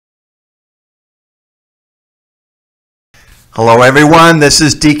Hello everyone, this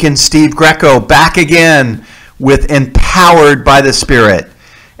is Deacon Steve Greco back again with Empowered by the Spirit.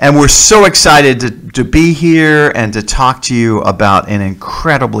 And we're so excited to be here and to talk to you about an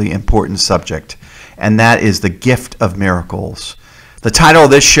incredibly important subject, and that is the gift of miracles. The title of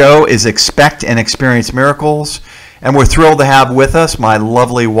this show is Expect and Experience Miracles, and we're thrilled to have with us my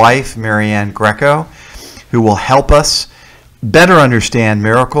lovely wife, Marianne Greco, who will help us better understand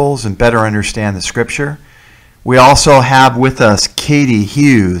miracles and better understand the Scripture. We also have with us Katie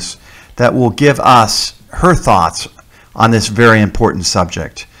Hughes that will give us her thoughts on this very important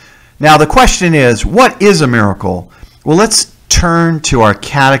subject. Now the question is, what is a miracle? Well, let's turn to our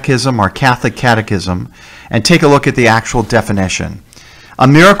catechism, our Catholic catechism, and take a look at the actual definition. A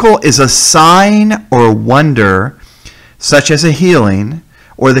miracle is a sign or wonder, such as a healing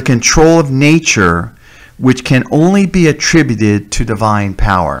or the control of nature, which can only be attributed to divine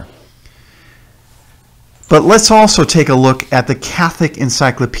power. But let's also take a look at the Catholic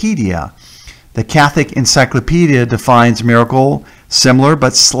Encyclopedia. The Catholic Encyclopedia defines miracle similar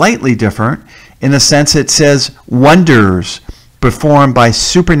but slightly different in the sense it says wonders performed by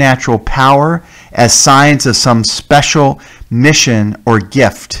supernatural power as signs of some special mission or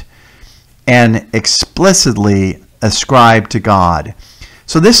gift and explicitly ascribed to God.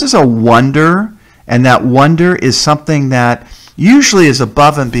 So this is a wonder, and that wonder is something that usually is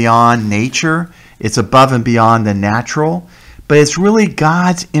above and beyond nature. It's above and beyond the natural, but it's really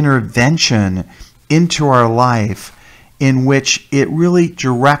God's intervention into our life in which it really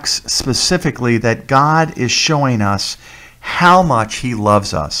directs specifically that God is showing us how much He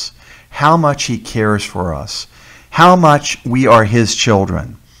loves us, how much He cares for us, how much we are His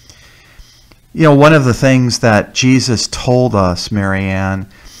children. You know, one of the things that Jesus told us, Marianne,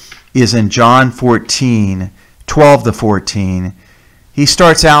 is in John 14, 12 to 14. He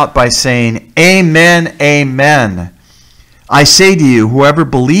starts out by saying, Amen, amen. I say to you, whoever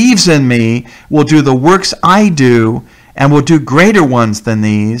believes in me will do the works I do and will do greater ones than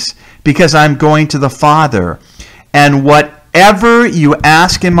these, because I'm going to the Father. And whatever you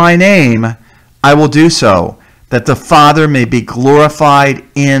ask in my name, I will do so, that the Father may be glorified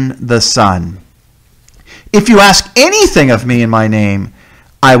in the Son. If you ask anything of me in my name,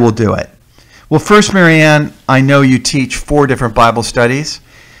 I will do it. Well, first, Marianne, I know you teach 4 different Bible studies.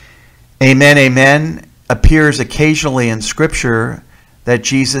 Amen, amen appears occasionally in Scripture that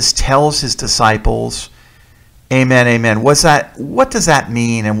Jesus tells His disciples, Amen, amen. What does that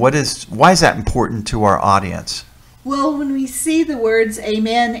mean, and why is that important to our audience? Well, when we see the words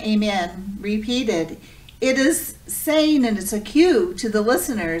Amen, amen repeated, it is saying, and it's a cue to the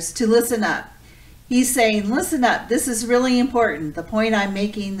listeners to listen up. He's saying, listen up, this is really important. The point I'm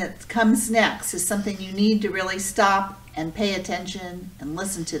making that comes next is something you need to really stop and pay attention and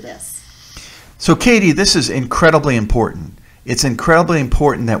listen to this. So, Katie, this is incredibly important. It's incredibly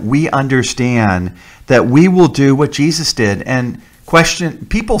important that we understand that we will do what Jesus did. And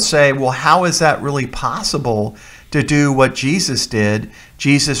people say, well, how is that really possible to do what Jesus did?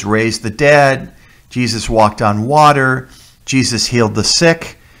 Jesus raised the dead. Jesus walked on water. Jesus healed the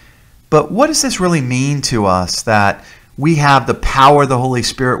sick. But what does this really mean to us, that we have the power of the Holy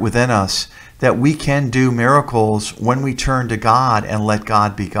Spirit within us, that we can do miracles when we turn to God and let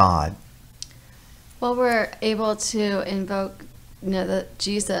God be God? Well, we're able to invoke,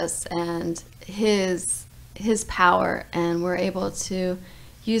 Jesus and his power, and we're able to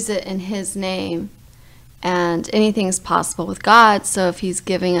use it in His name. And anything's possible with God. So if He's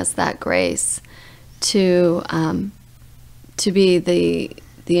giving us that grace to be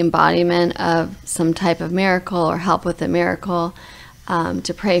the embodiment of some type of miracle or help with a miracle,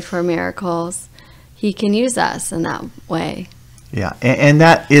 to pray for miracles, He can use us in that way. Yeah, and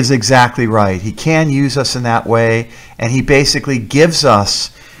that is exactly right. He can use us in that way, and He basically gives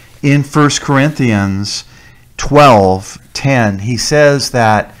us in 1 Corinthians 12:10, He says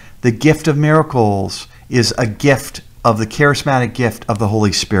that the gift of miracles is a gift of the charismatic gift of the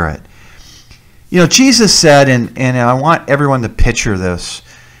Holy Spirit. You know, Jesus said, and I want everyone to picture this,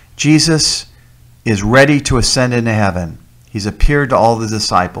 Jesus is ready to ascend into heaven. He's appeared to all the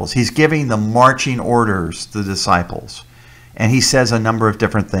disciples. He's giving the marching orders to the disciples. And He says a number of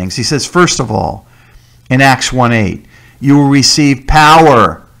different things. He says, first of all, in Acts 1:8, you will receive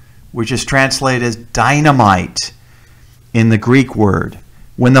power, which is translated as dynamite in the Greek word,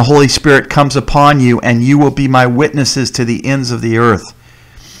 when the Holy Spirit comes upon you, and you will be my witnesses to the ends of the earth.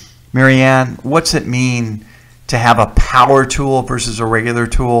 Marianne, what's it mean to have a power tool versus a regular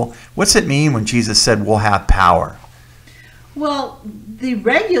tool? What's it mean when Jesus said we'll have power? Well, the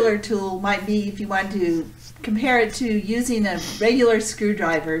regular tool might be, if you want to compare it to using a regular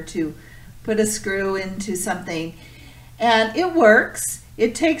screwdriver to put a screw into something. And it works.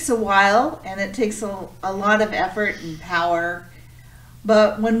 It takes a while, and it takes a lot of effort and power.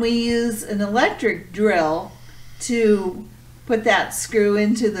 But when we use an electric drill to put that screw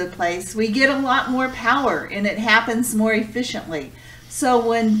into the place, we get a lot more power, and it happens more efficiently. So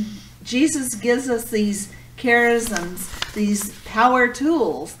when Jesus gives us these charisms, these power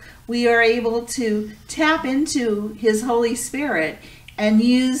tools, we are able to tap into his Holy Spirit and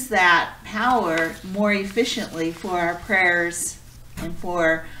use that power more efficiently for our prayers and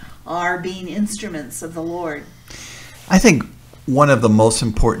for our being instruments of the Lord. I think one of the most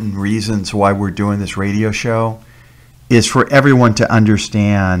important reasons why we're doing this radio show is for everyone to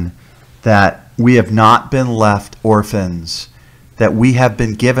understand that we have not been left orphans, that we have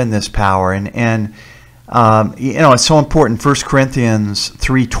been given this power. And it's so important. 1 Corinthians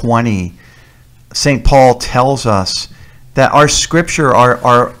 3:20, St. Paul tells us that our scripture,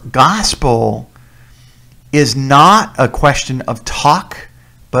 our gospel, is not a question of talk,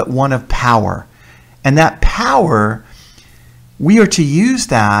 but one of power. And that power, we are to use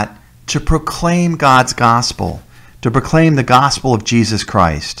that to proclaim God's gospel, to proclaim the gospel of Jesus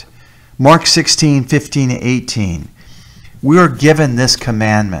Christ. Mark 16:15-18. We are given this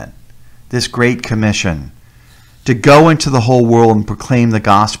commandment, this great commission, to go into the whole world and proclaim the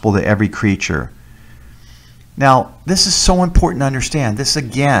gospel to every creature. Now, this is so important to understand. This,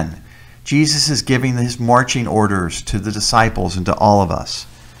 again, Jesus is giving his marching orders to the disciples and to all of us.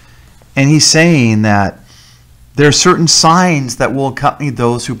 And he's saying that there are certain signs that will accompany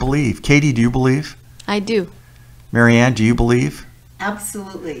those who believe. Katie, do you believe? I do. Marianne, do you believe?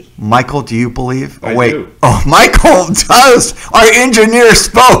 Absolutely. Michael, do you believe? I wait. do. Oh, Michael does. Our engineer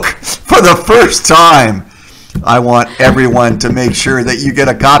spoke for the first time. I want everyone to make sure that you get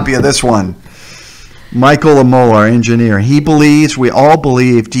a copy of this one. Michael Amol, our engineer, he believes, we all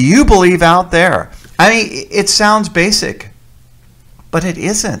believe. Do you believe out there? I mean, it sounds basic, but it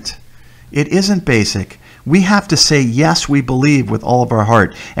isn't. It isn't basic. We have to say, yes, we believe with all of our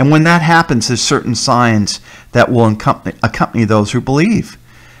heart. And when that happens, there's certain signs that will accompany those who believe.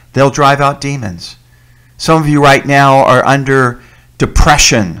 They'll drive out demons. Some of you right now are under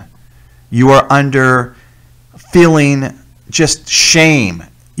depression. You are under feeling just shame.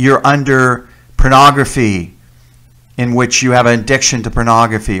 You're under pornography, in which you have an addiction to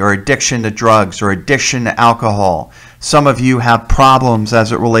pornography or addiction to drugs or addiction to alcohol. Some of you have problems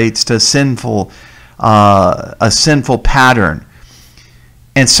as it relates to a sinful pattern.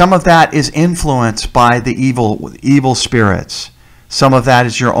 And some of that is influenced by the evil spirits. Some of that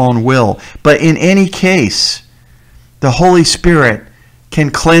is your own will. But in any case, the Holy Spirit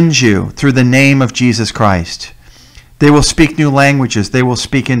can cleanse you through the name of Jesus Christ. They will speak new languages. They will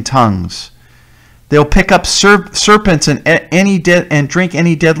speak in tongues. They'll pick up serpents and drink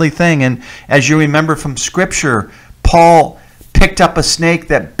any deadly thing. And as you remember from Scripture, Paul picked up a snake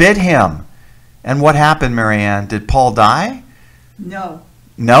that bit him. And what happened, Marianne? Did Paul die? No.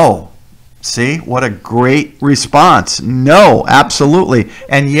 No. See, what a great response. No, absolutely.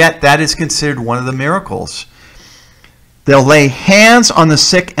 And yet that is considered one of the miracles. They'll lay hands on the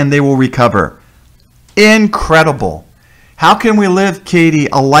sick and they will recover. Incredible. How can we live, Katie,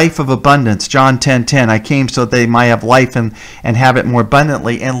 a life of abundance? John 10:10, I came so that they might have life and have it more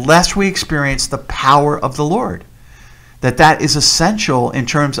abundantly, unless we experience the power of the Lord. That is essential in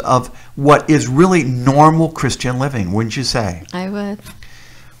terms of what is really normal Christian living, wouldn't you say? I would.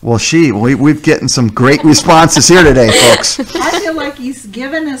 Well, we've getting some great responses here today, folks. I feel like he's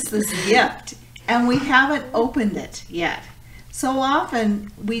given us this gift, and we haven't opened it yet. So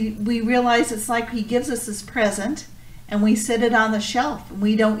often, we realize it's like he gives us this present, and we sit it on the shelf, and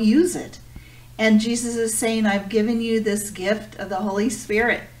we don't use it. And Jesus is saying, I've given you this gift of the Holy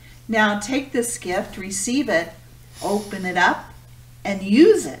Spirit. Now take this gift, receive it, open it up, and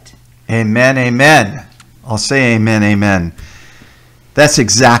use it. Amen, amen. I'll say amen, amen. That's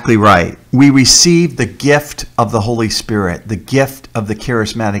exactly right. We receive the gift of the Holy Spirit, the gift of the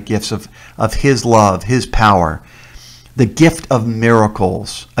charismatic gifts of his love, his power, the gift of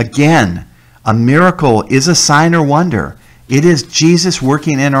miracles. Again, a miracle is a sign or wonder. It is Jesus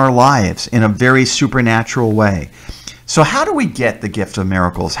working in our lives in a very supernatural way. So how do we get the gift of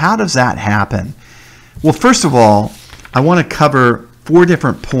miracles? How does that happen? Well, first of all, I want to cover 4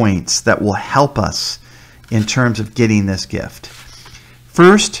 different points that will help us in terms of getting this gift.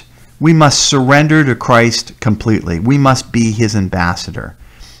 First, we must surrender to Christ completely. We must be his ambassador.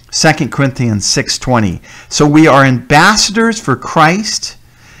 2 Corinthians 6:20. So we are ambassadors for Christ,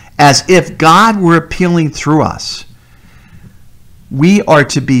 as if God were appealing through us. We are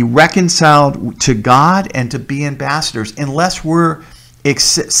to be reconciled to God and to be ambassadors. Unless we're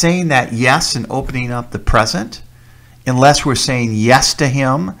saying that yes and opening up the present unless we're saying yes to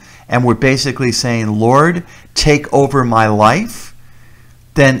him and we're basically saying, Lord, take over my life,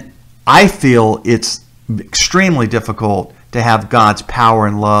 then I feel it's extremely difficult to have God's power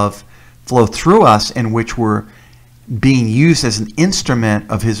and love flow through us, in which we're being used as an instrument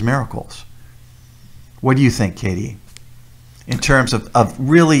of his miracles. What do you think, Katie? In terms of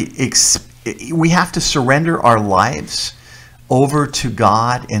really, we have to surrender our lives over to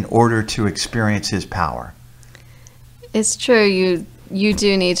God in order to experience his power. It's true. You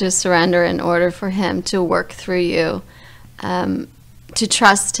do need to surrender in order for him to work through you, to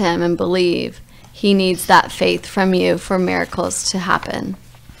trust him and believe. He needs that faith from you for miracles to happen.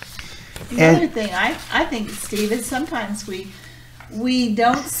 The other thing I think, Steve, is sometimes we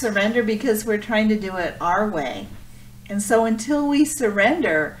don't surrender because we're trying to do it our way. And so until we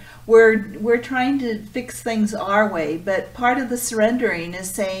surrender, we're trying to fix things our way. But part of the surrendering is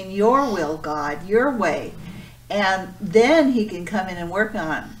saying, your will, God, your way. And then he can come in and work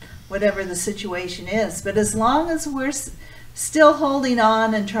on whatever the situation is. But as long as we're still holding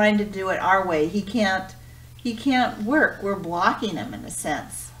on and trying to do it our way, he can't work. We're blocking him in a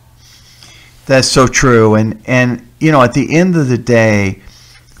sense. That's so true. And you know, at the end of the day,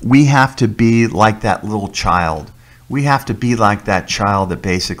 we have to be like that little child. We have to be like that child that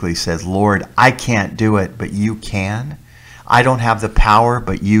basically says, Lord, I can't do it, but you can. I don't have the power,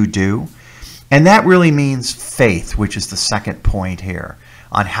 but you do. And that really means faith, which is the second point here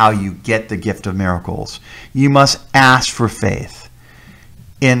on how you get the gift of miracles. You must ask for faith.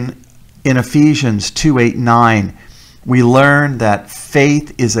 In Ephesians 2:8-9, we learn that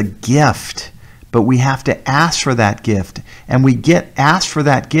faith is a gift, but we have to ask for that gift. And we get asked for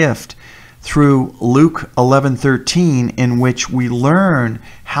that gift through Luke 11:13, in which we learn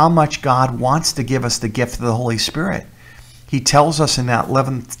how much God wants to give us the gift of the Holy Spirit. He tells us in that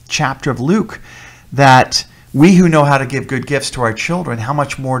 11th chapter of Luke that we who know how to give good gifts to our children, how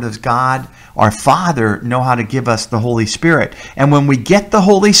much more does God, our Father, know how to give us the Holy Spirit? And when we get the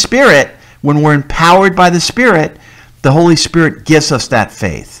Holy Spirit, when we're empowered by the Spirit, the Holy Spirit gives us that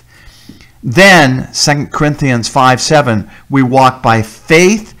faith. Then, 2 Corinthians 5:7, we walk by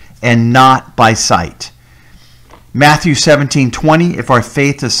faith and not by sight. Matthew 17:20, if our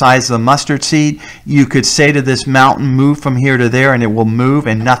faith is the size of a mustard seed, you could say to this mountain, move from here to there, and it will move,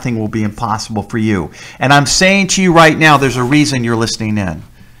 and nothing will be impossible for you. And I'm saying to you right now, there's a reason you're listening in.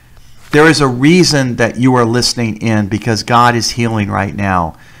 There is a reason that you are listening in, because God is healing right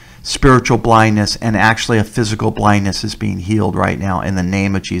now. Spiritual blindness and actually a physical blindness is being healed right now in the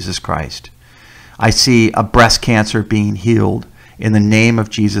name of Jesus Christ. I see a breast cancer being healed in the name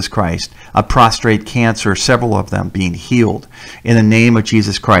of Jesus Christ. A prostate cancer, several of them being healed in the name of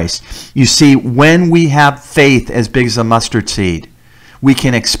Jesus Christ. You see, when we have faith as big as a mustard seed, we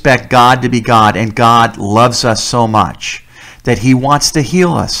can expect God to be God, and God loves us so much that he wants to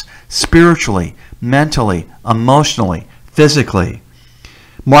heal us spiritually, mentally, emotionally, physically.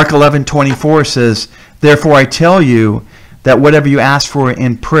 Mark 11:24 says, therefore I tell you that whatever you ask for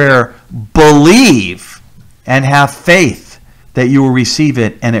in prayer, believe and have faith that you will receive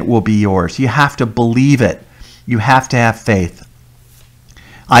it and it will be yours. You have to believe it. You have to have faith.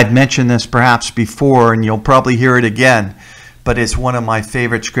 I've mentioned this perhaps before, and you'll probably hear it again, but it's one of my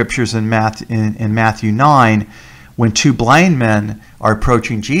favorite scriptures in Matthew 9, when two blind men are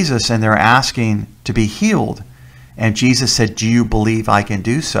approaching Jesus and they're asking to be healed. And Jesus said, do you believe I can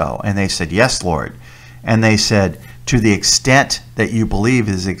do so? And they said, yes, Lord. And they said, to the extent that you believe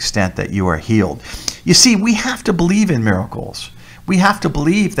is the extent that you are healed. You see, we have to believe in miracles. We have to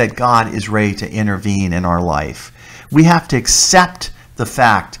believe that God is ready to intervene in our life. We have to accept the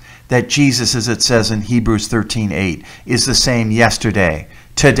fact that Jesus, as it says in Hebrews 13:8, is the same yesterday,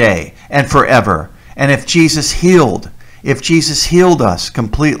 today, and forever. And if Jesus healed us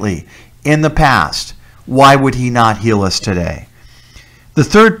completely in the past, why would he not heal us today? The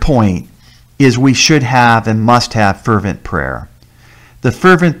third point is we should have and must have fervent prayer. The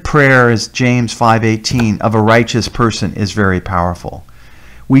fervent prayer, as James 5:18, of a righteous person is very powerful.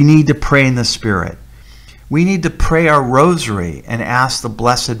 We need to pray in the Spirit. We need to pray our rosary and ask the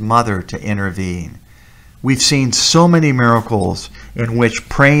Blessed Mother to intervene. We've seen so many miracles in which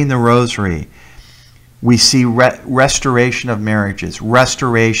praying the rosary, we see restoration of marriages,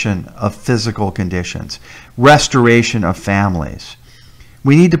 restoration of physical conditions, restoration of families.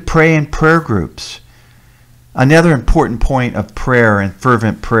 We need to pray in prayer groups. Another important point of prayer and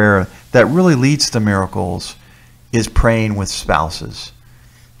fervent prayer that really leads to miracles is praying with spouses.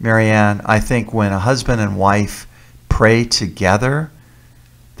 Marianne, I think when a husband and wife pray together,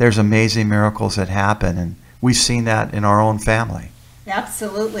 there's amazing miracles that happen, and we've seen that in our own family.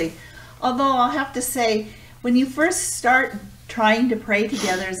 Absolutely. Although I'll have to say, when you first start trying to pray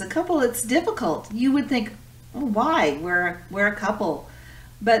together as a couple, it's difficult. You would think, oh, why? We're a couple.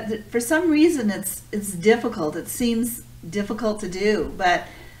 But for some reason, it's difficult. It seems difficult to do. But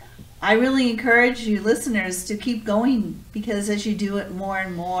I really encourage you listeners to keep going, because as you do it more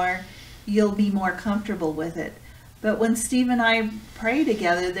and more, you'll be more comfortable with it. But when Steve and I pray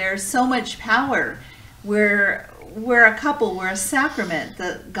together, there's so much power. We're a couple. We're a sacrament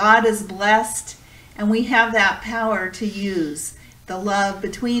that God has blessed, and we have that power to use. The love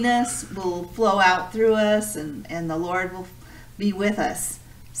between us will flow out through us, and the Lord will be with us.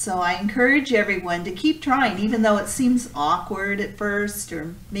 So I encourage everyone to keep trying, even though it seems awkward at first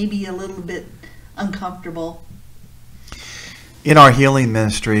or maybe a little bit uncomfortable. In our healing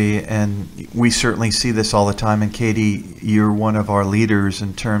ministry, and we certainly see this all the time, and Katie, you're one of our leaders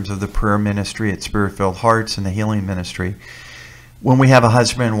in terms of the prayer ministry at Spirit-Filled Hearts and the healing ministry. When we have a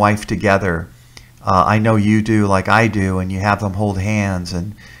husband and wife together, I know you do like I do, and you have them hold hands,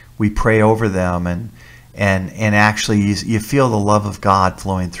 and we pray over them, and actually you feel the love of God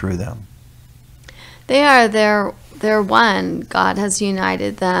flowing through them. They're one. God has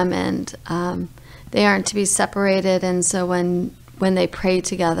united them, and they aren't to be separated. And so when they pray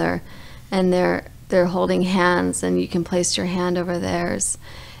together and they're holding hands, and you can place your hand over theirs,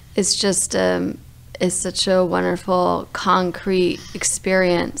 it's just it's such a wonderful concrete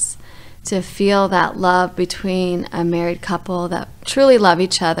experience to feel that love between a married couple that truly love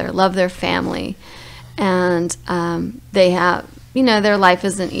each other, love their family. And they have, their life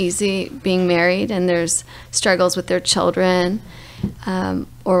isn't easy being married, and there's struggles with their children,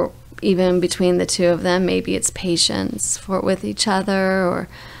 or even between the two of them. Maybe it's patience with each other, or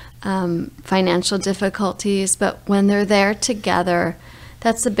financial difficulties. But when they're there together,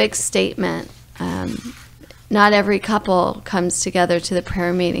 that's a big statement. Not every couple comes together to the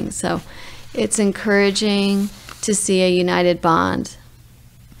prayer meeting, so it's encouraging to see a united bond.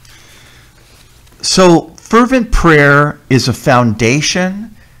 So fervent prayer is a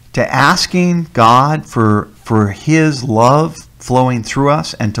foundation to asking God for his love flowing through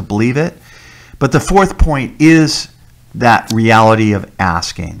us and to believe it. But the fourth point is that reality of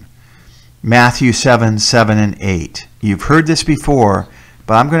asking. Matthew 7:7 and 8. You've heard this before,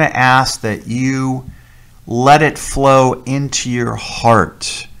 but I'm going to ask that you let it flow into your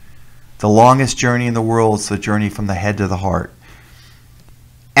heart. The longest journey in the world is the journey from the head to the heart.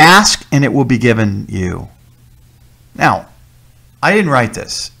 Ask and it will be given you. Now, I didn't write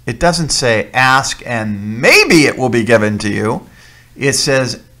this. It doesn't say ask and maybe it will be given to you. It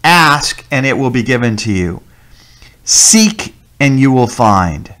says ask and it will be given to you. Seek and you will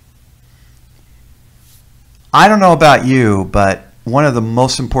find. I don't know about you, but one of the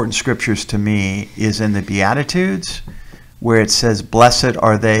most important scriptures to me is in the Beatitudes, where it says, blessed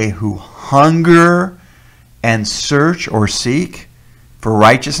are they who hunger and search or seek for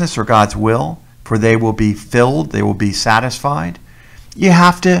righteousness or God's will, for they will be filled, they will be satisfied. You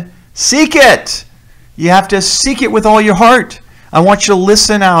have to seek it. You have to seek it with all your heart. I want you to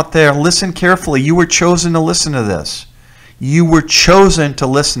listen out there. Listen carefully. You were chosen to listen to this. You were chosen to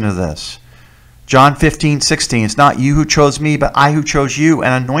listen to this. John 15:16, it's not you who chose me, but I who chose you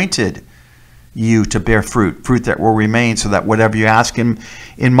and anointed you to bear fruit that will remain, so that whatever you ask in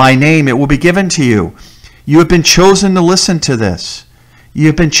my name, it will be given to you. You have been chosen to listen to this. You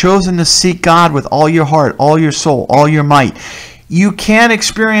have been chosen to seek God with all your heart, all your soul, all your might. You can't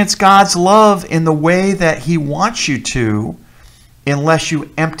experience God's love in the way that he wants you to unless you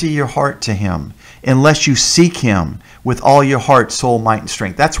empty your heart to him, unless you seek him with all your heart, soul, might, and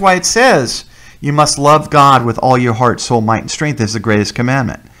strength. That's why it says you must love God with all your heart, soul, might, and strength. This is the greatest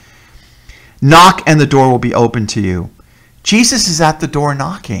commandment. Knock and the door will be open to you. Jesus is at the door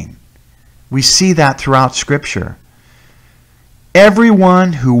knocking. We see that throughout Scripture.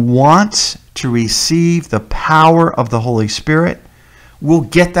 Everyone who wants to receive the power of the Holy Spirit will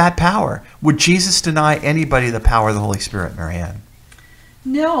get that power. Would Jesus deny anybody the power of the Holy Spirit, Marianne?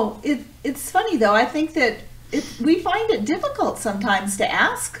 No, it's funny though. I think that we find it difficult sometimes to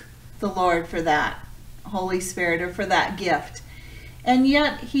ask the Lord for that Holy Spirit or for that gift. And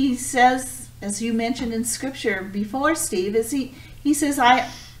yet he says, as you mentioned in Scripture before, Steve, he says, I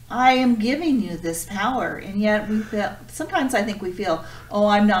am giving you this power. And yet sometimes I think we feel, oh,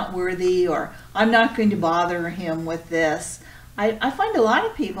 I'm not worthy, or I'm not going to bother him with this. I find a lot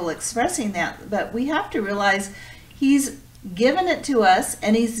of people expressing that, but we have to realize he's given it to us,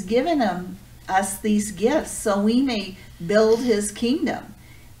 and he's given us these gifts so we may build his kingdom.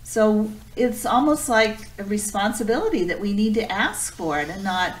 So it's almost like a responsibility that we need to ask for it and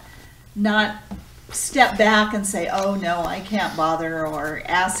not step back and say, oh no, I can't bother, or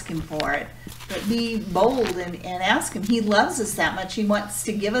ask him for it. But be bold and ask him. He loves us that much. He wants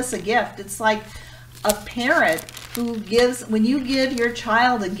to give us a gift. It's like a parent who gives, when you give your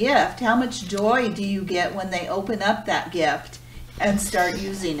child a gift, how much joy do you get when they open up that gift and start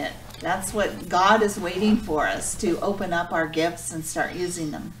using it? That's what God is waiting for us, to open up our gifts and start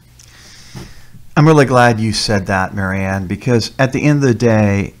using them. I'm really glad you said that, Marianne, because at the end of the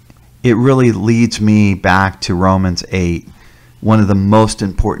day, it really leads me back to Romans 8, one of the most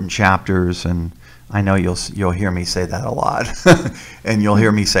important chapters, and I know you'll hear me say that a lot. And you'll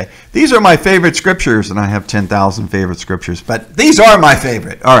hear me say, these are my favorite scriptures, and I have 10,000 favorite scriptures, but these are my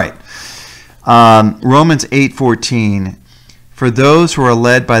favorite. All right. Romans 8:14, for those who are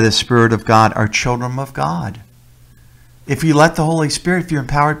led by the Spirit of God are children of God. If you let the Holy Spirit, if you're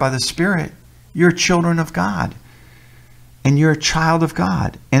empowered by the Spirit, you're children of God. And you're a child of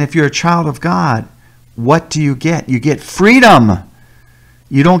God. And if you're a child of God, what do you get? You get freedom.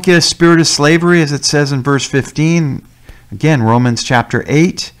 You don't get a spirit of slavery, as it says in verse 15. Again, Romans chapter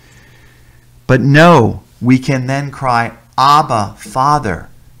 8. But no, we can then cry, Abba, Father,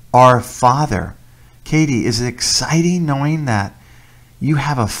 our Father. Katie, is it exciting knowing that you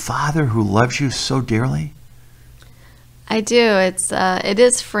have a Father who loves you so dearly? I do. It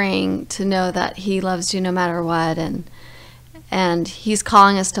is freeing to know that He loves you no matter what, and He's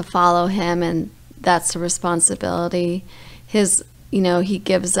calling us to follow Him, and that's a responsibility. He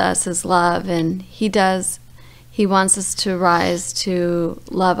gives us His love, and He wants us to rise to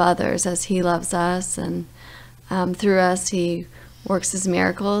love others as He loves us, and through us He works His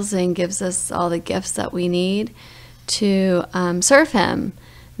miracles and gives us all the gifts that we need to serve Him.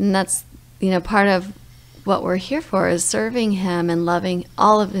 And that's part of what we're here for, is serving Him and loving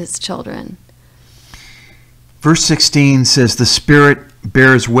all of His children. Verse 16 says, the Spirit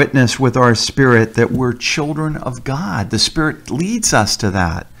bears witness with our spirit that we're children of God. The Spirit leads us to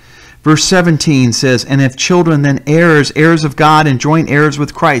that. Verse 17 says, and if children, then heirs, heirs of God, and joint heirs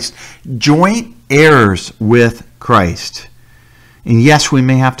with Christ. Joint heirs with Christ. And yes, we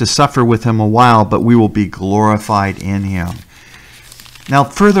may have to suffer with Him a while, but we will be glorified in Him. Now,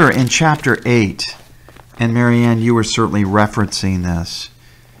 further in chapter 8, and Marianne, you were certainly referencing this,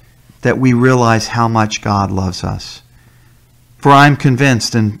 that we realize how much God loves us. For I'm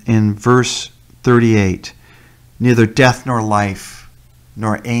convinced, in verse 38, neither death nor life,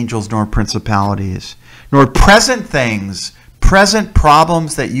 nor angels nor principalities, nor present things, present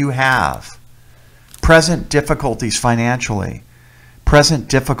problems that you have, present difficulties financially, present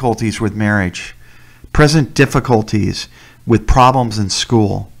difficulties with marriage, present difficulties with problems in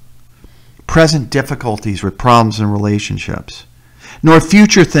school, present difficulties with problems in relationships, nor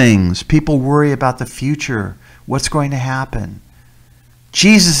future things. People worry about the future, what's going to happen.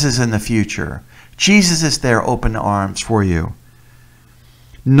 Jesus is in the future. Jesus is there, open arms for you.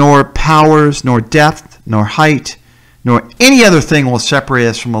 Nor powers, nor depth, nor height, nor any other thing will separate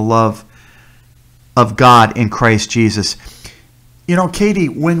us from the love of God in Christ Jesus. Katie,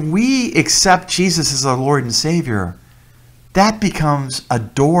 when we accept Jesus as our Lord and Savior, that becomes a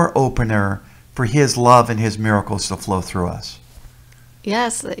door opener for His love and His miracles to flow through us.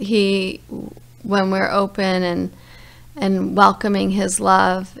 Yes, when we're open and welcoming His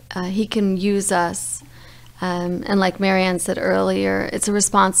love, He can use us. And like Marianne said earlier, it's a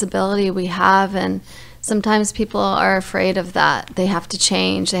responsibility we have, and sometimes people are afraid of that. They have to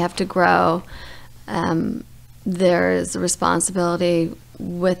change, they have to grow. There is a responsibility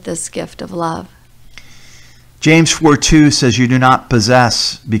with this gift of love. James 4:2 says, you do not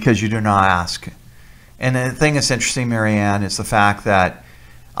possess because you do not ask. And the thing that's interesting, Marianne, is the fact that,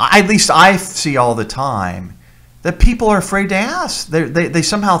 at least I see all the time, that people are afraid to ask. They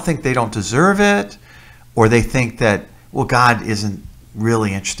somehow think they don't deserve it, or they think that, well, God isn't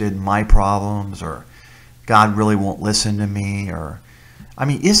really interested in my problems, or God really won't listen to me.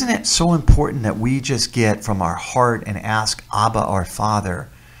 Isn't it so important that we just get from our heart and ask Abba, our Father,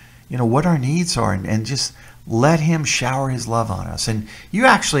 what our needs are, and just let Him shower His love on us. And you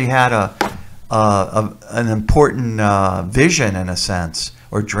actually had an important vision, in a sense,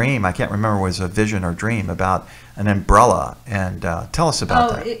 or dream. I can't remember if it was a vision or dream, about an umbrella. And tell us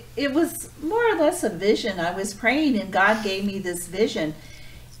about that. It was more or less a vision. I was praying and God gave me this vision.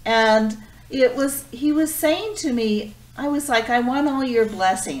 And He was saying to me, I was like, I want all your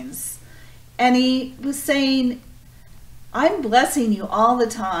blessings. And He was saying, I'm blessing you all the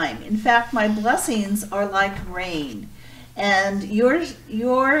time. In fact, my blessings are like rain. And you're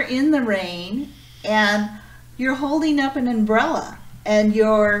in the rain, and you're holding up an umbrella, and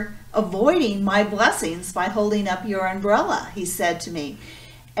you're avoiding my blessings by holding up your umbrella, He said to me.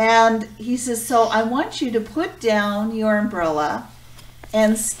 And he says, so I want you to put down your umbrella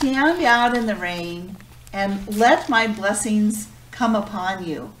and stand out in the rain and let my blessings come upon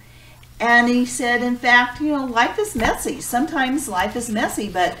you. And he said, in fact, life is messy. Sometimes life is messy,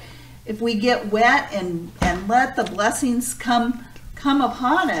 but if we get wet and let the blessings come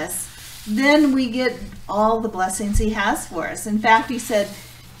upon us, then we get all the blessings he has for us. In fact, he said,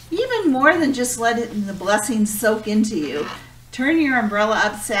 even more than just letting the blessings soak into you, turn your umbrella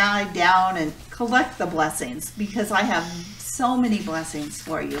upside down and collect the blessings, because I have so many blessings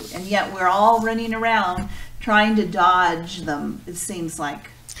for you. And yet we're all running around trying to dodge them, it seems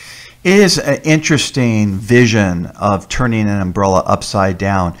like. It is an interesting vision of turning an umbrella upside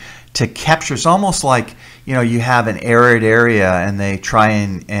down to capture. It's almost like, you have an arid area and they try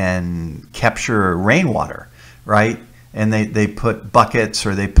and capture rainwater, right? And they put buckets,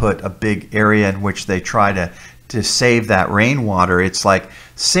 or they put a big area in which they try to save that rainwater. It's like,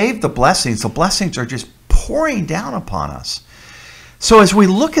 save the blessings. The blessings are just pouring down upon us. So as we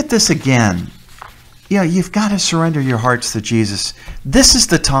look at this again, you've got to surrender your hearts to Jesus. This is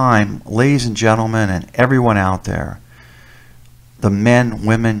the time, ladies and gentlemen, and everyone out there, the men,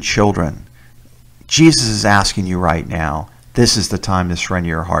 women, children, Jesus is asking you right now, this is the time to surrender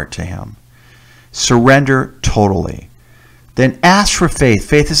your heart to him. Surrender totally. Then ask for faith.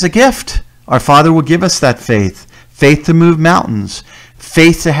 Faith is a gift. Our Father will give us that faith. Faith to move mountains.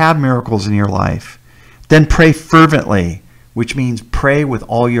 Faith to have miracles in your life. Then pray fervently, which means pray with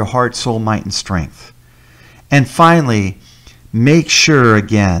all your heart, soul, might, and strength. And finally, make sure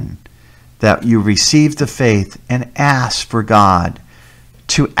again that you receive the faith and ask for God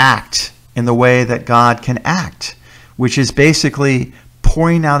to act in the way that God can act, which is basically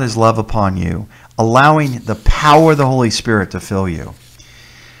pouring out his love upon you, allowing the power of the Holy Spirit to fill you.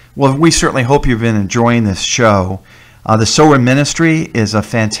 Well, we certainly hope you've been enjoying this show. The Sower Ministry is a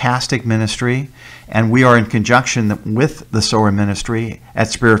fantastic ministry, and we are in conjunction with the Sower Ministry at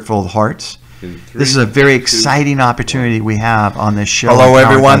Spirit-Filled Hearts. This is a very exciting opportunity we have on this show. Hello,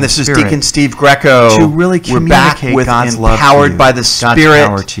 everyone. This is Deacon Steve Greco. To really communicate God's love to you, empowered by the Spirit,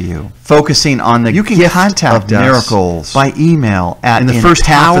 power to you, focusing on the gift of miracles by email. In the first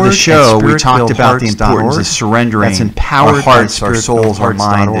half of the show, we talked about the importance of surrendering our hearts, our souls, our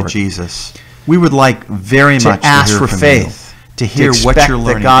mind to Jesus. We would like very much to ask for faith, to hear what you're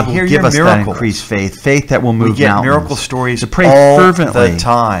learning, God will give us that increased faith that will move mountains. We get miracle stories, to pray fervently, the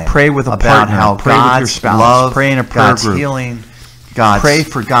time, pray with a partner, how pray with your spouse, love, pray in a prayer group, healing, pray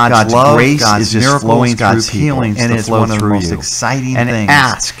for God's love, grace God's is just flowing God's through healing, and it's one of the most exciting things. And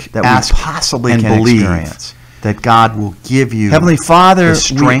ask that we possibly can experience, that God will give you. Heavenly Father,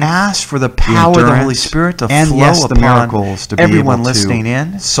 we ask for the power of the Holy Spirit to flow upon the miracles, to everyone listening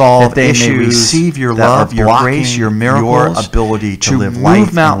in, solve issues, that they may receive your love, your grace, your miracles, your ability to live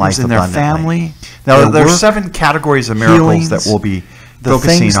life mountains in their family. Now, there are 7 categories of miracles that will be the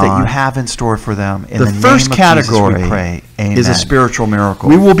things that you have in store for them. In the first category, we pray, is a spiritual miracle.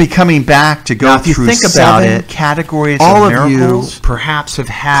 We will be coming back to go through 7 categories of miracles. You perhaps have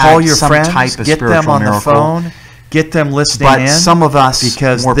had call your some friends, type of get them on miracle, the phone, get them listening in. But some of us,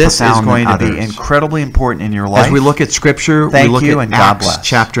 because this is going to be incredibly important in your life. As we look at Scripture, we look at Acts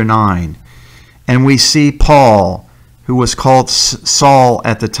chapter 9, and we see Paul, who was called Saul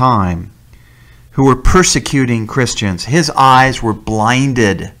at the time, who were persecuting Christians. His eyes were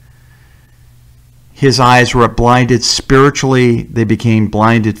blinded. His eyes were blinded spiritually. They became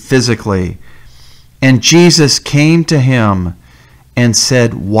blinded physically. And Jesus came to him and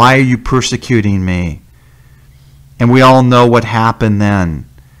said, "Why are you persecuting me?" And we all know what happened then.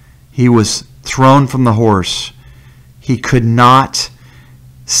 He was thrown from the horse. He could not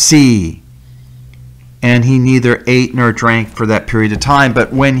see. And he neither ate nor drank for that period of time.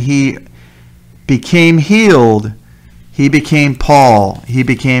 But when he became healed, he became Paul. He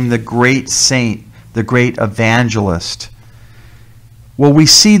became the great saint, the great evangelist. Well, we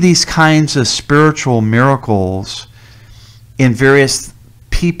see these kinds of spiritual miracles in various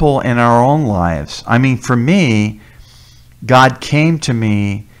people in our own lives. I mean, for me, God came to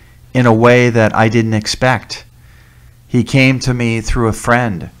me in a way that I didn't expect. He came to me through a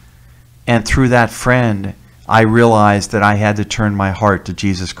friend, and through that friend, I realized that I had to turn my heart to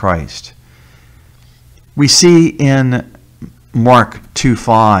Jesus Christ. We see in Mark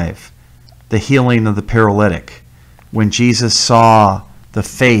 2:5 the healing of the paralytic, when Jesus saw the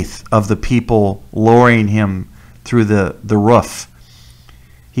faith of the people lowering him through the roof.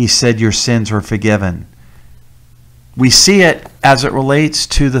 He said, "Your sins are forgiven." We see it as it relates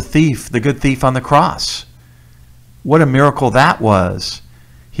to the thief, the good thief on the cross. What a miracle that was.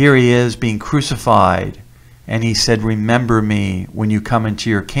 Here he is being crucified, and he said, remember me when you come into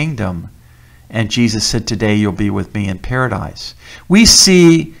your kingdom. And Jesus said, today you'll be with me in paradise. We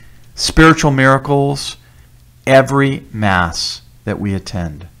see spiritual miracles every Mass that we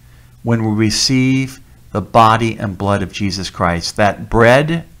attend. When we receive the body and blood of Jesus Christ, that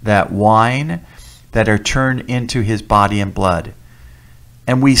bread, that wine that are turned into his body and blood.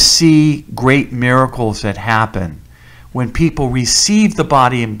 And we see great miracles that happen when people receive the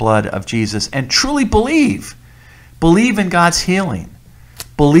body and blood of Jesus and truly believe in God's healing,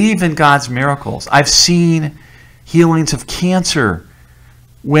 believe in God's miracles. I've seen healings of cancer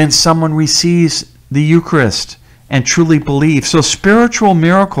when someone receives the Eucharist and truly believes. So spiritual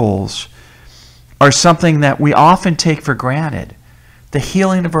miracles are something that we often take for granted. The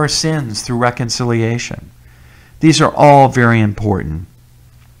healing of our sins through reconciliation. These are all very important.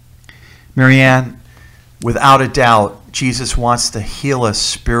 Marianne, without a doubt, Jesus wants to heal us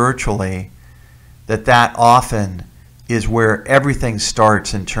spiritually, that often is where everything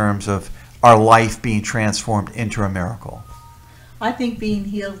starts in terms of our life being transformed into a miracle. I think being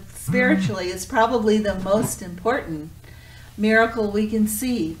healed spiritually is probably the most important miracle we can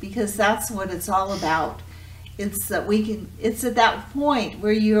see, because that's what it's all about. It's at that point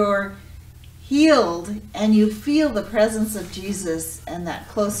where you're healed and you feel the presence of Jesus and that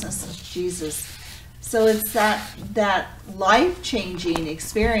closeness of Jesus. So it's that life-changing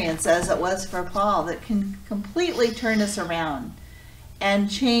experience, as it was for Paul, that can completely turn us around and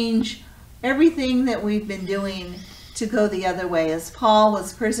change everything that we've been doing to go the other way. As Paul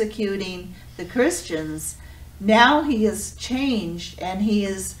was persecuting the Christians, now he has changed and he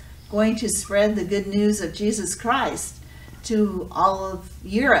is going to spread the good news of Jesus Christ to all of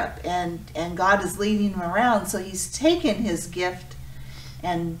Europe, and God is leading him around. So he's taken his gift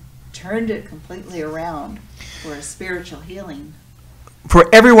and turned it completely around for a spiritual healing. For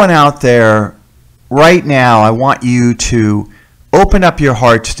everyone out there, right now, I want you to open up your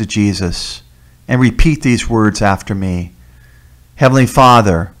hearts to Jesus and repeat these words after me. Heavenly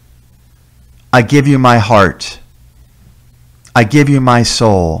Father, I give you my heart. I give you my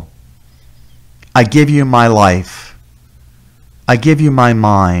soul. I give you my life. I give you my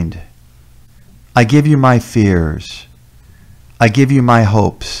mind. I give you my fears. I give you my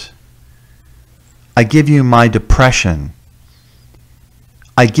hopes. I give you my depression.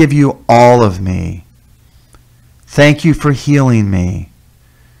 I give you all of me. Thank you for healing me.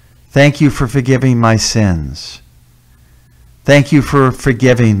 Thank you for forgiving my sins. Thank you for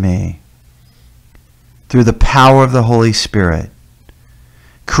forgiving me. Through the power of the Holy Spirit,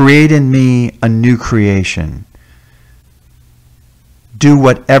 create in me a new creation. Do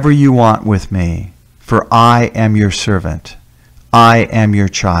whatever you want with me, for I am your servant. I am your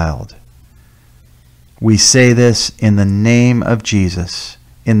child. We say this in the name of Jesus,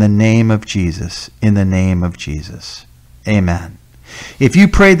 in the name of Jesus, in the name of Jesus. Amen. If you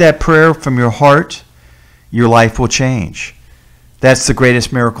prayed that prayer from your heart, your life will change. That's the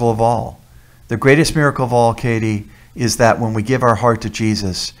greatest miracle of all. The greatest miracle of all, Katie, is that when we give our heart to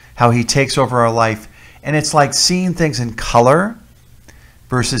Jesus, how he takes over our life. And it's like seeing things in color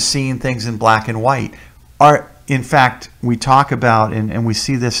versus seeing things in black and white. In fact, we talk about, and we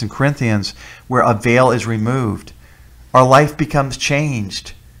see this in Corinthians, where a veil is removed. Our life becomes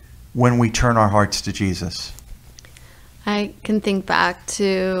changed when we turn our hearts to Jesus. I can think back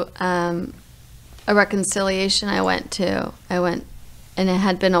to a reconciliation I went to. And it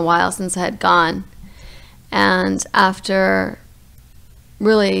had been a while since I had gone. And after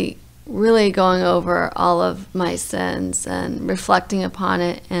really going over all of my sins and reflecting upon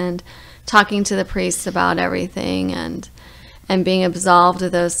it and talking to the priest about everything and being absolved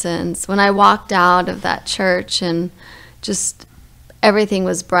of those sins, when I walked out of that church and just everything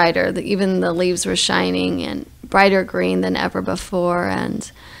was brighter, even the leaves were shining and brighter green than ever before.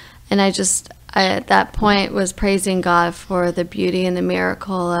 And I at that point was praising God for the beauty and the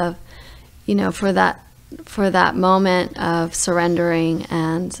miracle of, for that moment of surrendering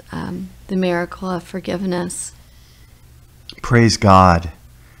and the miracle of forgiveness. Praise God.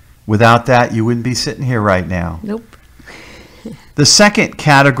 Without that, you wouldn't be sitting here right now. Nope. The second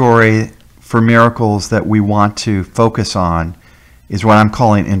category for miracles that we want to focus on is what I'm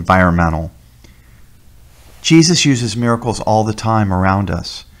calling environmental. Jesus uses miracles all the time around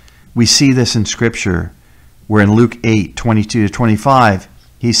us. We see this in Scripture, where in Luke 8:22-25,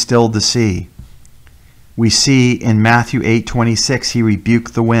 he stilled the sea. We see in Matthew 8:26, he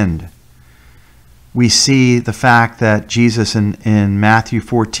rebuked the wind. We see the fact that Jesus in Matthew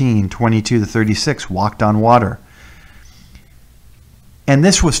 14:22-36 walked on water. And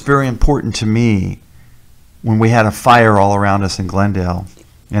this was very important to me when we had a fire all around us in Glendale.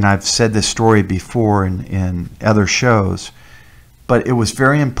 And I've said this story before in other shows, but it was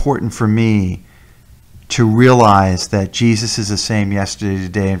very important for me to realize that Jesus is the same yesterday,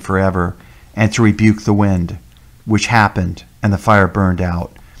 today, and forever, and to rebuke the wind, which happened, and the fire burned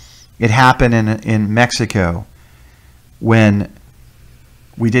out. It happened in Mexico when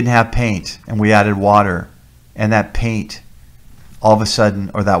we didn't have paint and we added water, and that paint all of a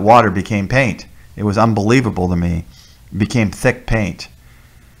sudden, or that water became paint. It was unbelievable to me. It became thick paint.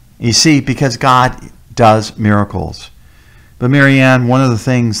 You see, because God does miracles. But Marianne, one of the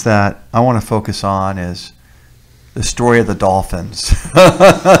things that I want to focus on is the story of the dolphins.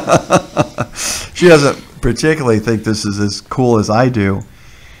 She doesn't particularly think this is as cool as I do.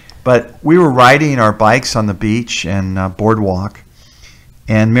 But we were riding our bikes on the beach and boardwalk.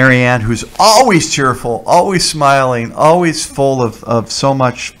 And Marianne, who's always cheerful, always smiling, always full of so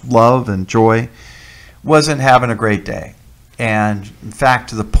much love and joy, wasn't having a great day. And in fact,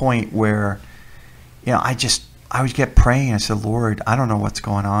 to the point where, I would get praying. I said, Lord, I don't know what's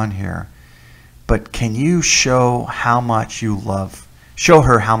going on here, but can you show how much you love, show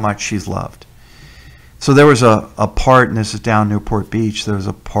her how much she's loved. So there was a part, and this is down Newport Beach, there was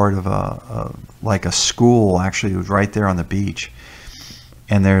a part of like a school, actually. It was right there on the beach.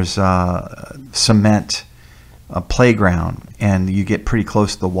 And there's cement, a playground, and you get pretty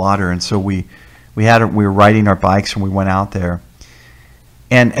close to the water. And so we were riding our bikes, and we went out there.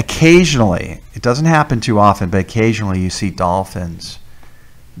 And occasionally, it doesn't happen too often, but occasionally you see dolphins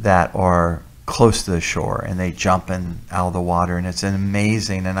that are close to the shore, and they jump in out of the water, and it's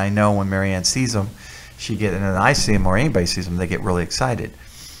amazing. And I know when Marianne sees them, and I see them, or anybody sees them, they get really excited.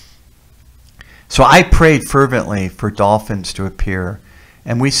 So I prayed fervently for dolphins to appear.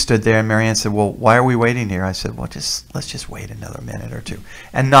 And we stood there, and Marianne said, well, why are we waiting here? I said, well, let's just wait another minute or two.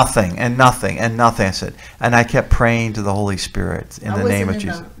 And nothing, and nothing, and nothing. I said, and I kept praying to the Holy Spirit in the name of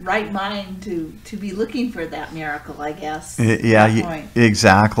Jesus. I wasn't in the right mind to be looking for that miracle, I guess. Yeah,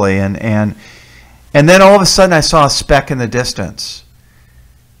 exactly. And then all of a sudden I saw a speck in the distance.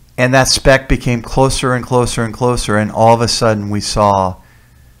 And that speck became closer and closer and closer. And all of a sudden we saw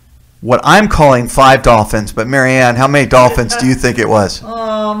what I'm calling 5 dolphins, but Marianne, how many dolphins do you think it was?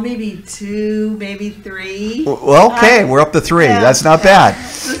 Oh, maybe 2, maybe 3. Well, okay, we're up to 3. Yeah, that's not bad.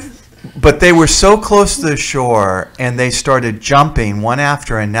 But they were so close to the shore, and they started jumping one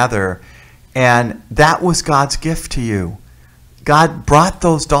after another, and that was God's gift to you. God brought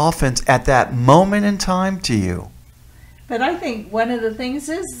those dolphins at that moment in time to you. But I think one of the things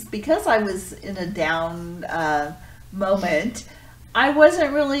is, because I was in a down moment, I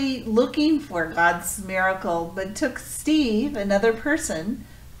wasn't really looking for God's miracle, but took Steve, another person,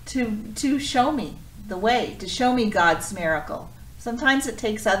 to show me the way, to show me God's miracle. Sometimes it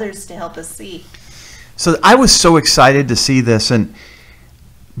takes others to help us see. So I was so excited to see this, and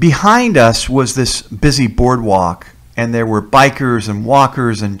behind us was this busy boardwalk, and there were bikers and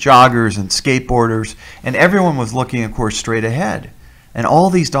walkers and joggers and skateboarders, and everyone was looking, of course, straight ahead. And all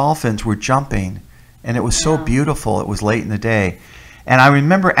these dolphins were jumping, and it was so beautiful. It was late in the day. And I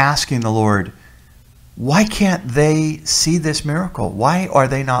remember asking the Lord, why can't they see this miracle? Why are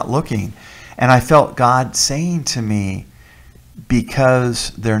they not looking? And I felt God saying to me, because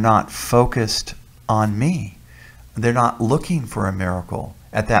they're not focused on me. They're not looking for a miracle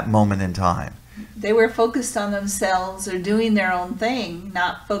at that moment in time. They were focused on themselves or doing their own thing,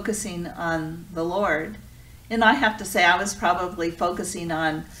 not focusing on the Lord. And I have to say, I was probably focusing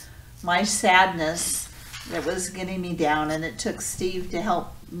on my sadness that was getting me down, and it took Steve to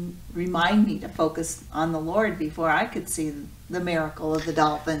help remind me to focus on the Lord before I could see the miracle of the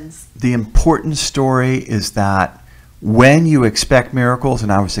dolphins. The important story is that when you expect miracles,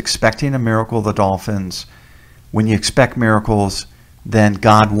 and I was expecting a miracle of the dolphins, when you expect miracles, then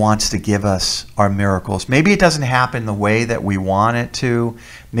God wants to give us our miracles. Maybe it doesn't happen the way that we want it to.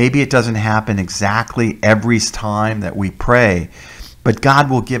 Maybe it doesn't happen exactly every time that we pray, but God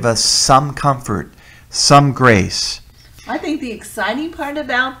will give us some comfort, some grace. I think the exciting part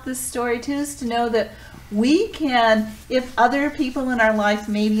about this story too is to know that we can, if other people in our life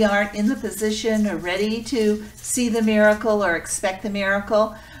maybe aren't in the position or ready to see the miracle or expect the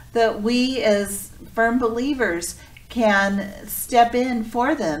miracle, that we as firm believers can step in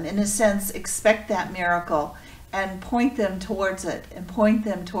for them, in a sense, expect that miracle and point them towards it and point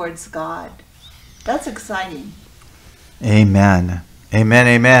them towards God. That's exciting. Amen. Amen,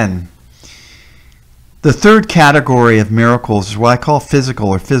 amen. The third category of miracles is what I call physical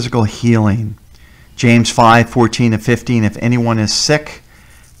or physical healing. James 5:14-15, if anyone is sick,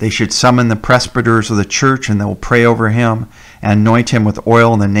 they should summon the presbyters of the church, and they will pray over him and anoint him with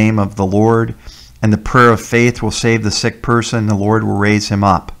oil in the name of the Lord. and the prayer of faith will save the sick person. The Lord will raise him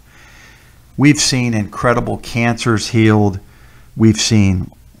up. We've seen incredible cancers healed. We've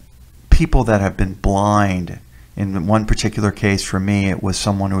seen people that have been blind. In one particular case for me, it was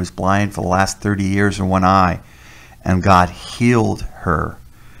someone who was blind for the last 30 years in one eye, and God healed her.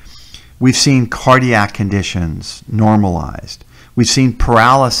 We've seen cardiac conditions normalized. We've seen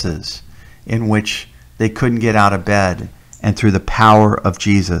paralysis in which they couldn't get out of bed, and through the power of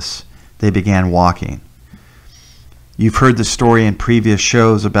Jesus, they began walking. You've heard the story in previous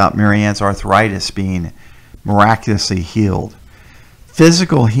shows about Marianne's arthritis being miraculously healed.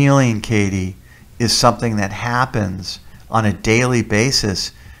 Physical healing, Katie, is something that happens on a daily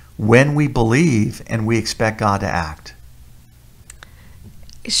basis when we believe and we expect God to act.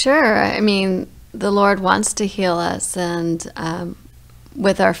 Sure. I mean, the Lord wants to heal us, and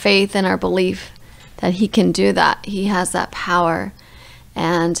with our faith and our belief that he can do that, he has that power.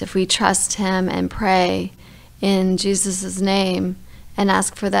 And if we trust him and pray in Jesus' name and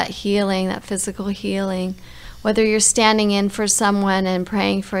ask for that healing, that physical healing, whether you're standing in for someone and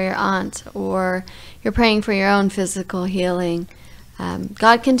praying for your aunt, or you're praying for your own physical healing,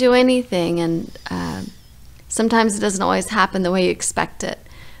 God can do anything. And sometimes it doesn't always happen the way you expect it,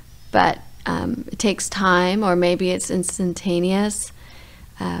 but it takes time, or maybe it's instantaneous.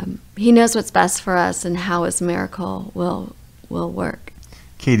 He knows what's best for us and how his miracle will work.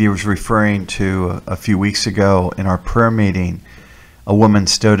 Katie was referring to a few weeks ago in our prayer meeting, a woman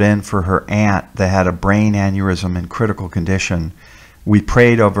stood in for her aunt that had a brain aneurysm in critical condition. We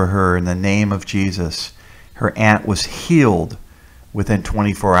prayed over her in the name of Jesus. Her aunt was healed within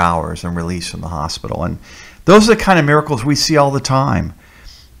 24 hours and released from the hospital. And those are the kind of miracles we see all the time,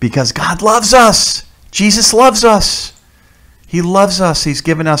 because God loves us. Jesus loves us. He loves us. He's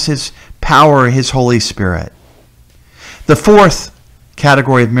given us his power, his Holy Spirit. The fourth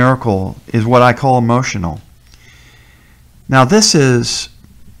category of miracle is what I call emotional. Now, this is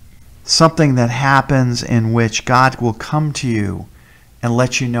something that happens in which God will come to you and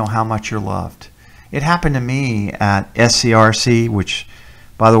let you know how much you're loved. It happened to me at SCRC, which,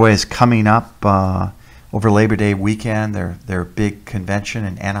 by the way, is coming up over Labor Day weekend, their big convention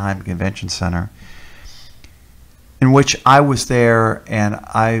in Anaheim Convention Center, in which I was there and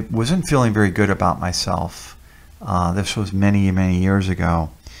I wasn't feeling very good about myself. This was many, many years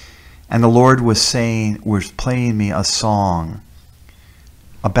ago. And the Lord was playing me a song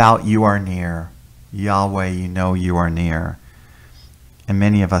about you are near. Yahweh, you know you are near. And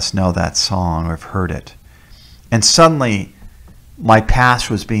many of us know that song or have heard it. And suddenly, my past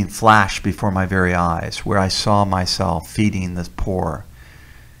was being flashed before my very eyes, where I saw myself feeding the poor,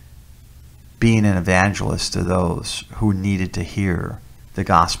 being an evangelist to those who needed to hear the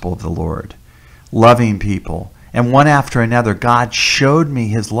gospel of the Lord, loving people. And one after another, God showed me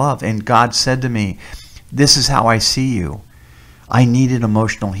his love. And God said to me, this is how I see you. I needed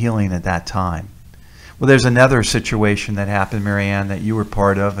emotional healing at that time. Well, there's another situation that happened, Marianne, that you were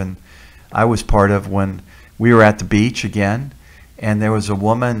part of and I was part of when we were at the beach again. And there was a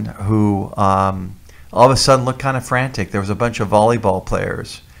woman who all of a sudden looked kind of frantic. There was a bunch of volleyball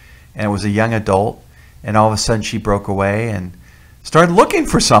players. And it was a young adult. And all of a sudden she broke away and started looking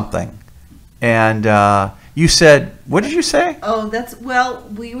for something. And you said, what did you say? Oh, well,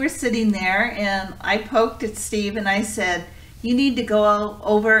 we were sitting there and I poked at Steve and I said, you need to go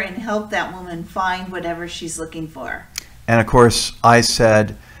over and help that woman find whatever she's looking for. And of course I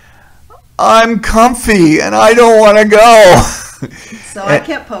said, I'm comfy and I don't want to go. So I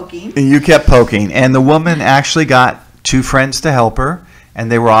kept poking. And you kept poking. And the woman actually got two friends to help her. And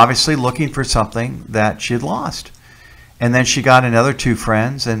they were obviously looking for something that she had lost. And then she got another two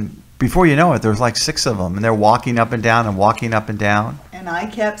friends, and before you know it, there was like 6 of them, and they're walking up and down and walking up and down. And I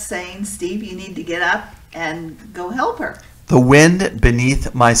kept saying, Steve, you need to get up and go help her. The wind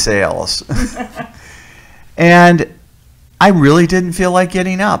beneath my sails. And I really didn't feel like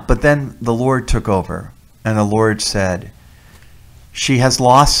getting up, but then the Lord took over, and the Lord said, she has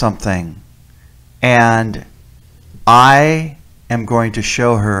lost something, and I am going to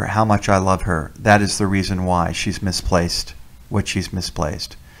show her how much I love her. That is the reason why she's misplaced what she's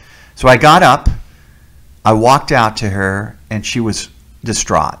misplaced. So I got up, I walked out to her, and she was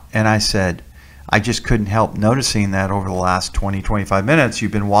distraught. And I said, I just couldn't help noticing that over the last 20, 25 minutes,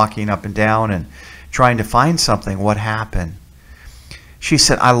 you've been walking up and down and trying to find something. What happened? She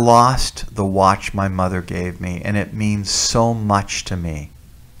said, I lost the watch my mother gave me, and it means so much to me.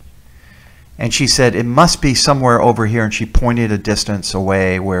 And she said, it must be somewhere over here. And she pointed a distance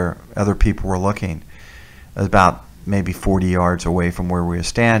away where other people were looking, about maybe 40 yards away from where we were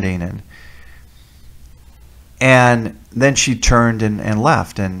standing. And then she turned and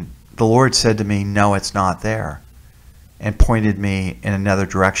left. And the Lord said to me, no, it's not there, and pointed me in another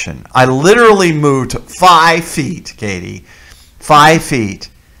direction. I literally moved 5 feet, Katie. 5 feet.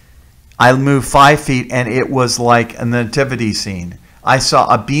 I moved 5 feet, and it was like a nativity scene. I saw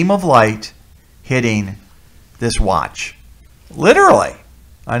a beam of light hitting this watch. Literally.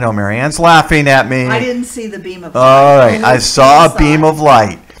 I know Marianne's laughing at me. I didn't see the beam of light. All right. I saw a beam of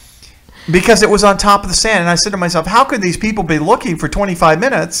light because it was on top of the sand. And I said to myself, how could these people be looking for 25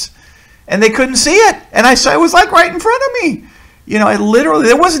 minutes and they couldn't see it? And I saw it was like right in front of me. You know,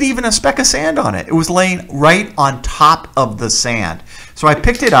 there wasn't even a speck of sand on it. It was laying right on top of the sand. So I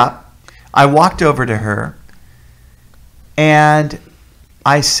picked it up. I walked over to her and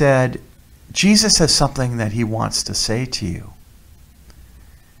I said, Jesus has something that he wants to say to you.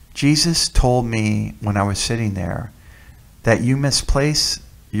 Jesus told me when I was sitting there that you misplaced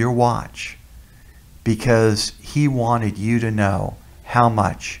your watch because he wanted you to know how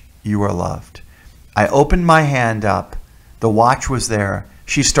much you are loved. I opened my hand up. The watch was there.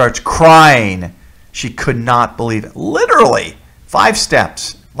 She starts crying. She could not believe it. Literally 5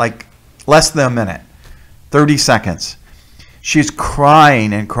 steps, like less than a minute, 30 seconds. She's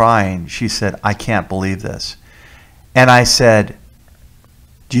crying and crying. She said, I can't believe this. And I said,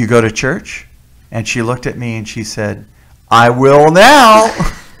 do you go to church? And she looked at me and she said, I will now.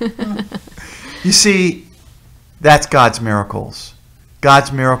 You see, that's God's miracles.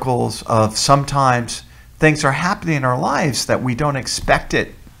 God's miracles of sometimes things are happening in our lives that we don't expect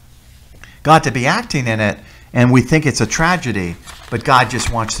it, God to be acting in it, and we think it's a tragedy, but God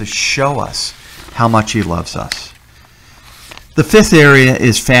just wants to show us how much he loves us. The 5th area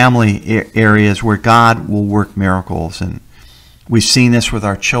is family areas where God will work miracles. And we've seen this with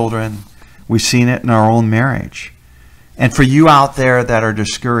our children. We've seen it in our own marriage. And for you out there that are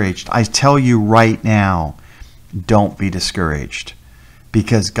discouraged, I tell you right now, don't be discouraged,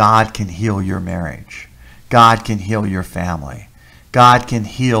 because God can heal your marriage. God can heal your family. God can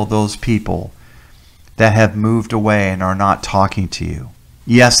heal those people that have moved away and are not talking to you.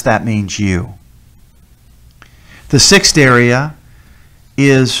 Yes, that means you. The 6th area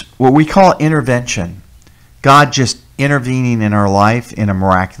is what we call intervention. God just intervening in our life in a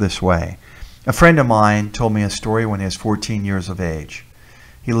miraculous way. A friend of mine told me a story when he was 14 years of age.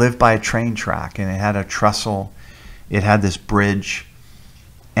 He lived by a train track, and it had a trestle. It had this bridge,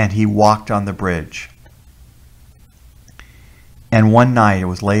 and he walked on the bridge. And one night, it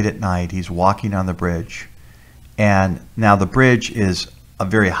was late at night, he's walking on the bridge. And now the bridge is a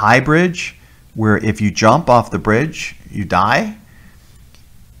very high bridge, where if you jump off the bridge, you die.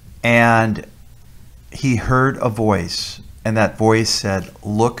 And he heard a voice, and that voice said,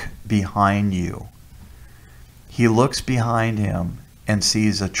 look behind you. He looks behind him and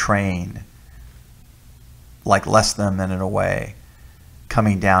sees a train, like less than a minute away,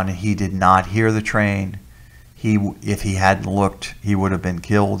 coming down, and he did not hear the train. If he hadn't looked, he would have been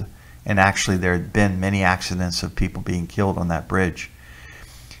killed. And actually, there had been many accidents of people being killed on that bridge.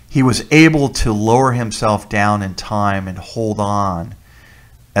 He was able to lower himself down in time and hold on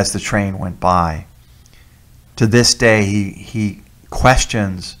as the train went by. To this day, he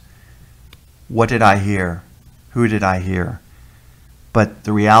questions, what did I hear? Who did I hear? But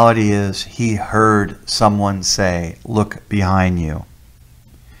the reality is, he heard someone say, look behind you.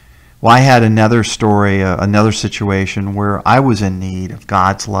 Well, I had another story, another situation where I was in need of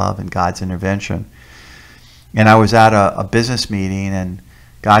God's love and God's intervention. And I was at a business meeting, and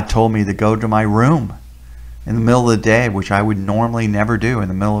God told me to go to my room in the middle of the day, which I would normally never do in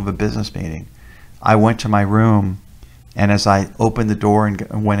the middle of a business meeting. I went to my room, and as I opened the door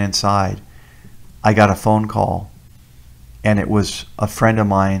and went inside, I got a phone call. And it was a friend of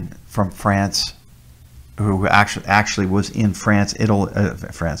mine from France, who actually was in France,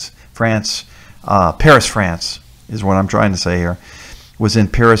 Paris, France is what I'm trying to say here, was in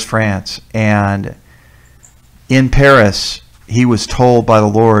Paris, France. And in Paris, he was told by the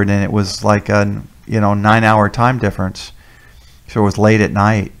Lord, and it was like a 9-hour time difference, so it was late at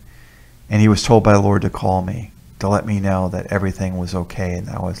night, and he was told by the Lord to call me, to let me know that everything was okay and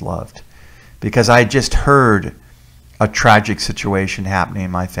that I was loved, because I had just heard a tragic situation happening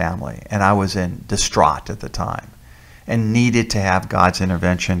in my family, and I was distraught at the time and needed to have God's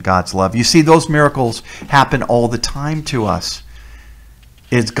intervention, God's love. You see, those miracles happen all the time to us.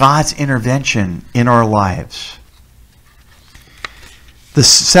 It's God's intervention in our lives. The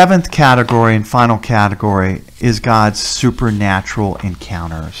 7th category and final category is God's supernatural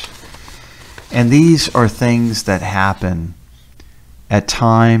encounters. And these are things that happen at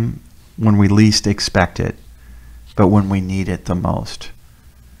time when we least expect it, but when we need it the most.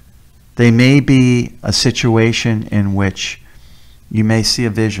 They may be a situation in which You may see a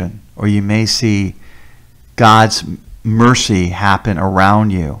vision, or you may see God's mercy happen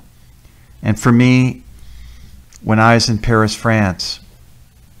around you. And for me, when I was in Paris, France,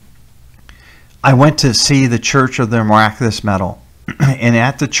 I went to see the Church of the Miraculous Medal. And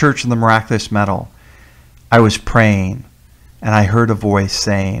at the Church of the Miraculous Medal, I was praying, and I heard a voice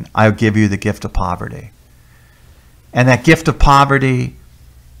saying, "I'll give you the gift of poverty." And that gift of poverty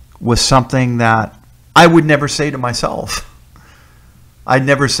was something that I would never say to myself. I'd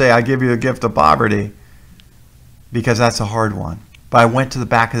never say, "I give you the gift of poverty," because that's a hard one. But I went to the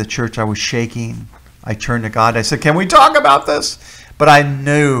back of the church. I was shaking. I turned to God. I said, "Can we talk about this?" But I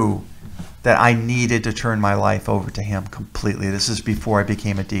knew that I needed to turn my life over to Him completely. This is before I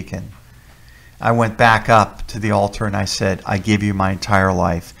became a deacon. I went back up to the altar and I said, "I give you my entire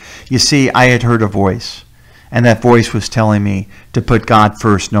life." You see, I had heard a voice, and that voice was telling me to put God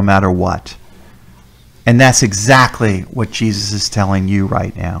first no matter what. And that's exactly what Jesus is telling you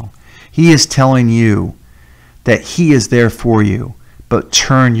right now. He is telling you that He is there for you, but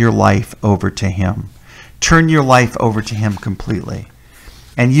turn your life over to Him. Turn your life over to Him completely.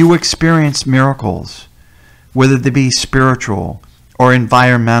 And you experience miracles, whether they be spiritual or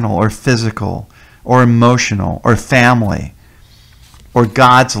environmental or physical or emotional or family, or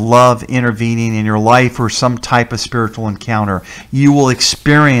God's love intervening in your life, or some type of spiritual encounter. You will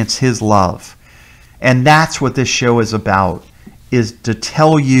experience His love. And that's what this show is about, is to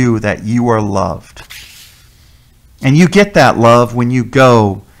tell you that you are loved. And you get that love when you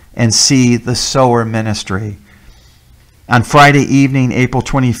go and see the Sower Ministry. On Friday evening, April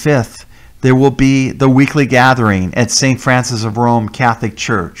 25th, there will be the weekly gathering at St. Francis of Rome Catholic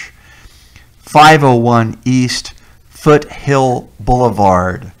Church, 501 East Foothill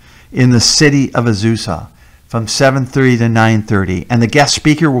Boulevard in the city of Azusa, from 7:30 to 9:30. And the guest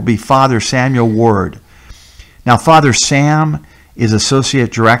speaker will be Father Samuel Ward. Now, Father Sam is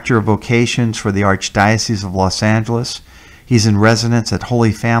Associate Director of Vocations for the Archdiocese of Los Angeles. He's in residence at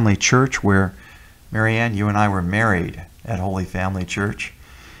Holy Family Church, where, Marianne, you and I were married at Holy Family Church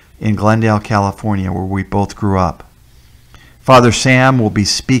in Glendale, California, where we both grew up. Father Sam will be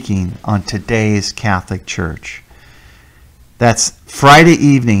speaking on Today's Catholic Church. That's Friday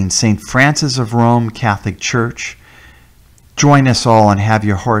evening, St. Francis of Rome Catholic Church. Join us all and have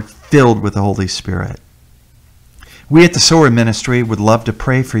your heart filled with the Holy Spirit. We at the Sower Ministry would love to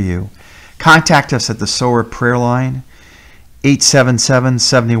pray for you. Contact us at the Sower Prayer Line,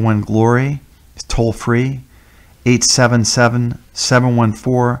 877-71-GLORY. It's toll free,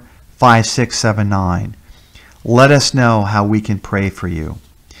 877-714-5679. Let us know how we can pray for you.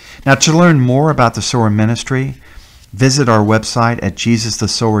 Now, to learn more about the Sower Ministry, visit our website at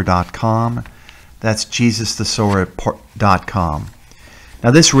JesusTheSower.com. That's JesusTheSower.com.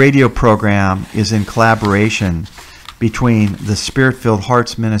 Now, this radio program is in collaboration between the Spirit-Filled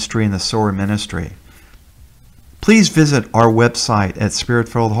Hearts Ministry and the Sower Ministry. Please visit our website at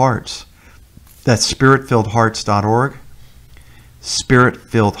Spirit-Filled Hearts. That's spiritfilledhearts.org,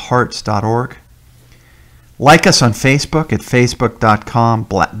 spiritfilledhearts.org. Like us on Facebook at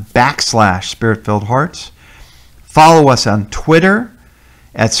facebook.com/spiritfilledhearts. Follow us on Twitter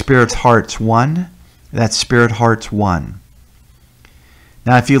at SpiritHearts1. That's SpiritHearts1.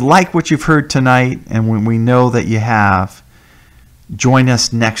 Now, if you like what you've heard tonight, and when we know that you have, join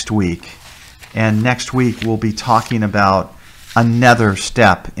us next week. And next week we'll be talking about another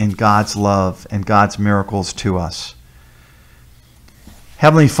step in God's love and God's miracles to us.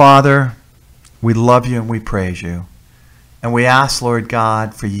 Heavenly Father, we love you and we praise you. And we ask, Lord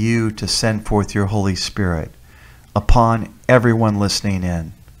God, for you to send forth your Holy Spirit upon everyone listening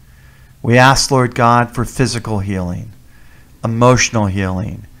in. We ask, Lord God, for physical healing, emotional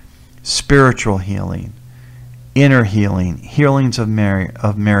healing, spiritual healing, inner healing, healings of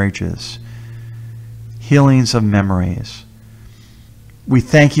marriages, healings of memories. We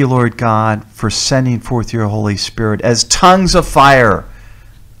thank you, Lord God, for sending forth your Holy Spirit as tongues of fire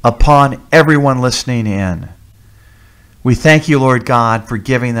upon everyone listening in. We thank you, Lord God, for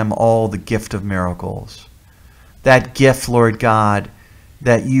giving them all the gift of miracles. That gift, Lord God,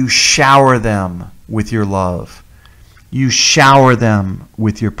 that you shower them with your love. You shower them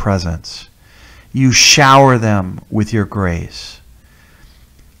with your presence. You shower them with your grace.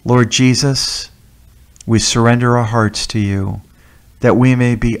 Lord Jesus, we surrender our hearts to you, that we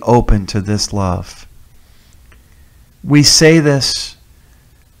may be open to this love. We say this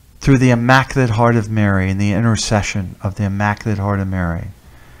through the Immaculate Heart of Mary and the intercession of the Immaculate Heart of Mary,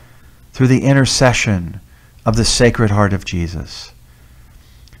 through the intercession of the Sacred Heart of Jesus,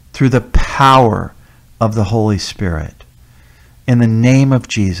 through the power of the Holy Spirit. In the name of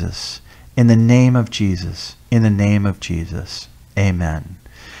Jesus, in the name of Jesus, in the name of Jesus. Amen.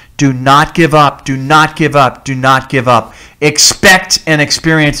 Do not give up. Do not give up. Do not give up. Expect and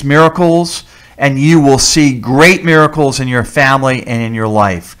experience miracles, and you will see great miracles in your family and in your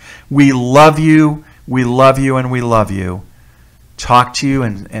life. We love you. We love you, and we love you. Talk to you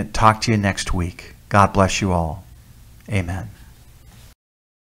and talk to you next week. God bless you all. Amen.